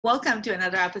Welcome to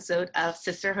another episode of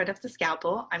Sisterhood of the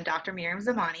Scalpel. I'm Dr. Maryam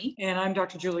Zamani. And I'm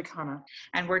Dr. Julie Khanna.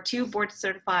 And we're two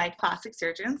board-certified plastic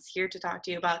surgeons here to talk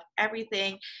to you about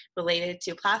everything related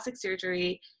to plastic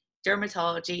surgery,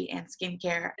 dermatology, and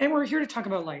skincare. And we're here to talk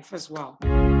about life as well.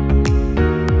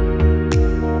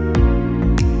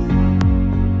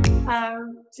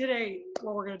 Today,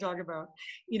 what we're going to talk about,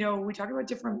 we talk about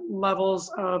different levels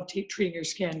of treating your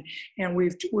skin, and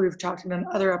we've talked in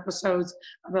other episodes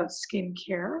about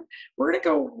skincare. We're going to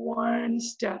go one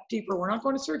step deeper. We're not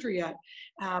going to surgery yet,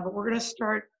 but we're going to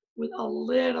start with a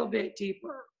little bit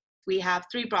deeper. We have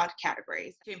three broad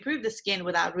categories to improve the skin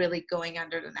without really going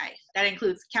under the knife. That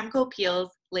includes chemical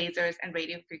peels, lasers, and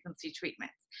radiofrequency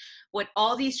treatments. What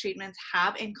all these treatments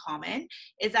have in common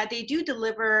is that they do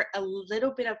deliver a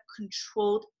little bit of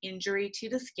controlled injury to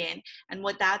the skin. And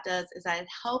what that does is that it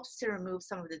helps to remove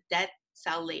some of the dead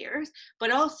cell layers,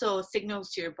 but also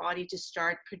signals to your body to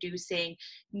start producing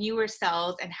newer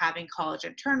cells and having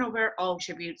collagen turnover, all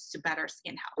contributes to better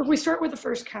skin health. If we start with the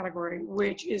first category,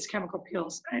 which is chemical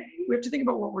peels, we have to think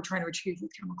about what we're trying to achieve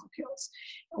with chemical peels.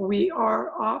 We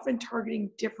are often targeting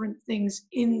different things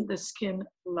in the skin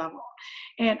level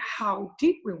and how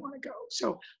deep we want to go.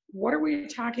 So what are we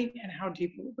attacking and how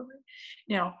deep are we going?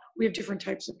 Now, we have different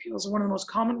types of peels. One of the most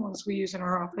common ones we use in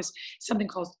our office is something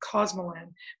called cosmetic,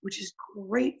 which is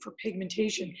great for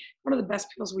pigmentation. One of the best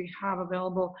peels we have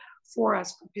available for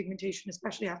us for pigmentation,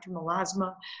 especially after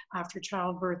melasma, after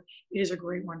childbirth. It is a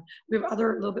great one. We have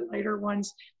other little bit lighter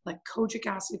ones like kojic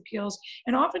acid peels,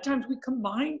 and oftentimes we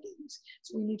combine things.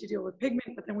 So we need to deal with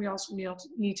pigment, but then we also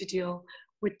need to deal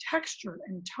with texture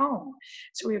and tone.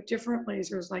 So we have different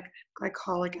lasers like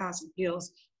glycolic acid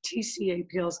peels, TCA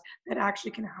peels that actually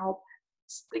can help.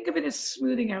 Think of it as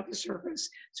smoothing out the surface.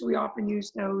 So we often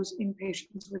use those in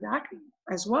patients with acne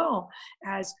as well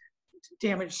as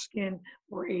damaged skin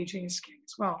or aging skin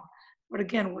as well. But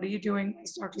again, what are you doing?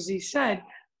 As Dr. Z said,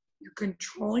 you're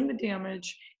controlling the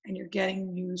damage and you're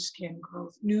getting new skin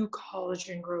growth, new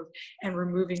collagen growth, and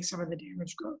removing some of the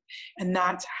damaged growth. And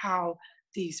that's how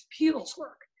these peels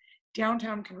work.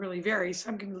 Downtown can really vary.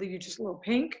 Some can leave you just a little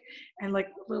pink and like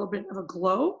a little bit of a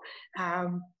glow.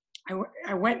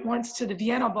 I went once to the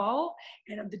Vienna Ball,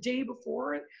 and the day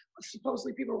before,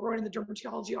 supposedly people were going to the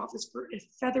dermatology office for a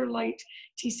feather light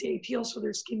TCA peel so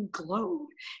their skin glowed.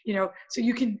 So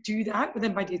you can do that, but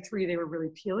then by day 3 they were really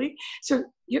peely. So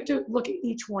you have to look at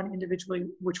each one individually,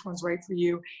 which one's right for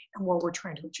you and what we're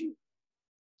trying to achieve.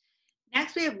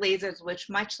 Next, we have lasers, which,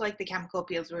 much like the chemical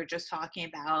peels we were just talking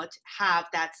about, have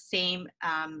that same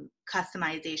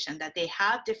customization, that they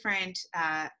have different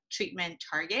treatment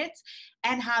targets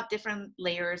and have different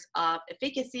layers of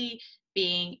efficacy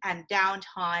and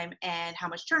downtime and how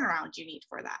much turnaround you need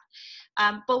for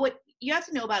that. But what you have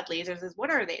to know about lasers is, what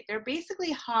are they? They're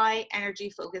basically high energy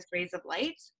focused rays of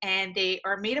light, and they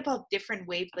are made up of different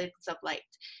wavelengths of light.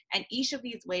 And each of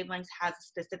these wavelengths has a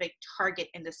specific target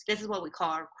in this. This is what we call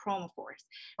our chromophores.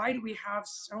 Why do we have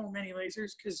so many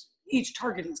lasers? Because each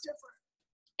target is different.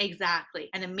 Exactly.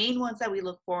 And the main ones that we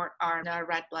look for are our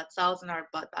red blood cells and our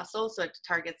blood vessels. So it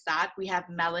targets that. We have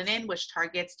melanin, which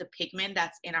targets the pigment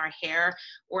that's in our hair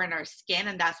or in our skin.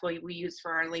 And that's what we use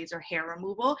for our laser hair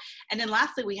removal. And then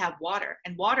lastly, we have water.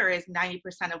 And water is 90%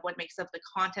 of what makes up the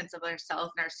contents of our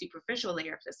cells in our superficial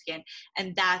layer of the skin.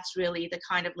 And that's really the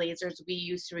kind of lasers we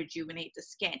use to rejuvenate the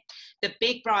skin. The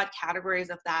big broad categories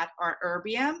of that are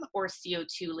erbium or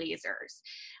CO2 lasers.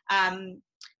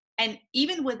 And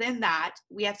even within that,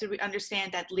 we have to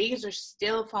understand that lasers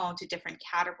still fall into different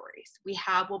categories. We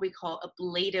have what we call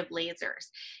ablative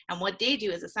lasers. And what they do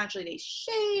is essentially they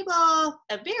shave off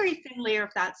a very thin layer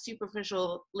of that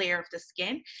superficial layer of the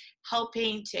skin,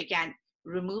 helping to, again,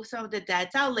 remove some of the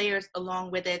dead cell layers,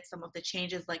 along with it, some of the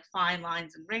changes like fine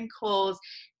lines and wrinkles,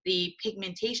 the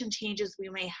pigmentation changes we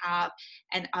may have,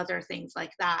 and other things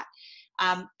like that.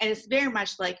 And it's very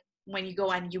much like when you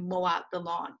go and you mow out the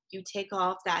lawn, you take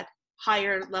off that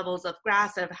higher levels of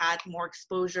grass that have had more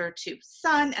exposure to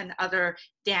sun and other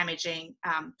damaging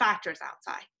factors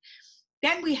outside.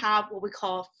 Then we have what we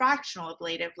call fractional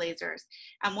ablative lasers.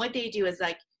 And what they do is,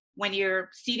 like when you're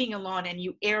seeding a lawn and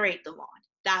you aerate the lawn,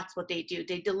 that's what they do.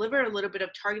 They deliver a little bit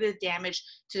of targeted damage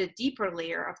to the deeper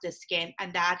layer of the skin,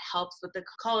 and that helps with the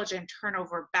collagen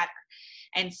turnover better.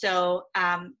 And so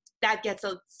that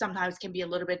sometimes can be a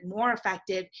little bit more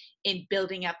effective in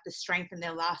building up the strength and the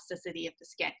elasticity of the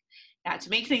skin. Now, to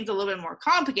make things a little bit more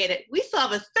complicated, we still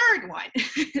have a third one,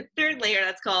 third layer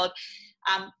that's called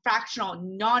fractional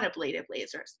non-ablative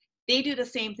lasers. They do the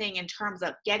same thing in terms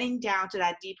of getting down to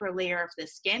that deeper layer of the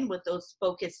skin with those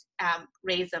focused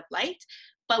rays of light,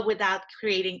 but without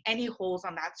creating any holes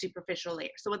on that superficial layer.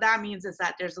 So what that means is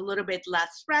that there's a little bit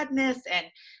less redness and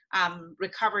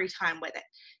recovery time with it.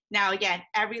 Now, again,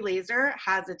 every laser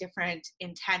has a different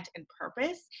intent and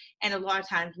purpose. And a lot of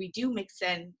times we do mix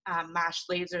in matched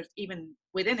lasers even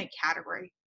within a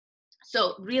category.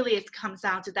 So really it comes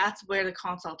down to, that's where the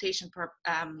consultation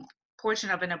portion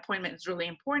of an appointment is really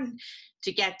important,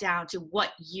 to get down to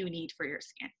what you need for your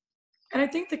skin. And I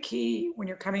think the key when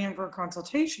you're coming in for a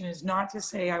consultation is not to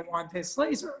say, I want this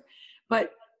laser,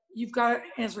 but you've got to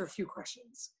answer a few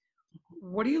questions.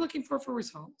 What are you looking for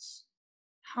results?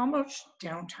 How much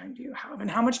downtime do you have? And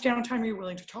how much downtime are you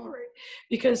willing to tolerate?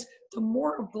 Because the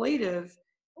more ablative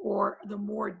or the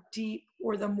more deep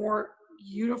or the more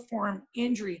uniform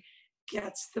injury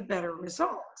gets, the better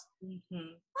result.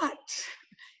 But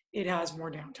it has more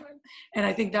downtime. And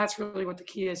I think that's really what the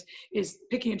key is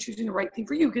picking and choosing the right thing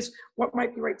for you, because what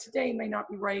might be right today may not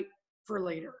be right for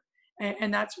later.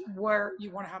 And that's where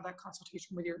you want to have that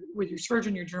consultation with your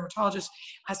surgeon, your dermatologist,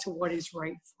 as to what is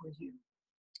right for you.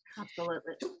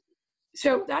 Absolutely.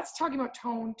 So that's talking about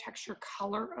tone, texture,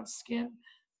 color of skin.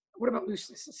 What about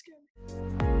looseness of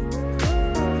skin?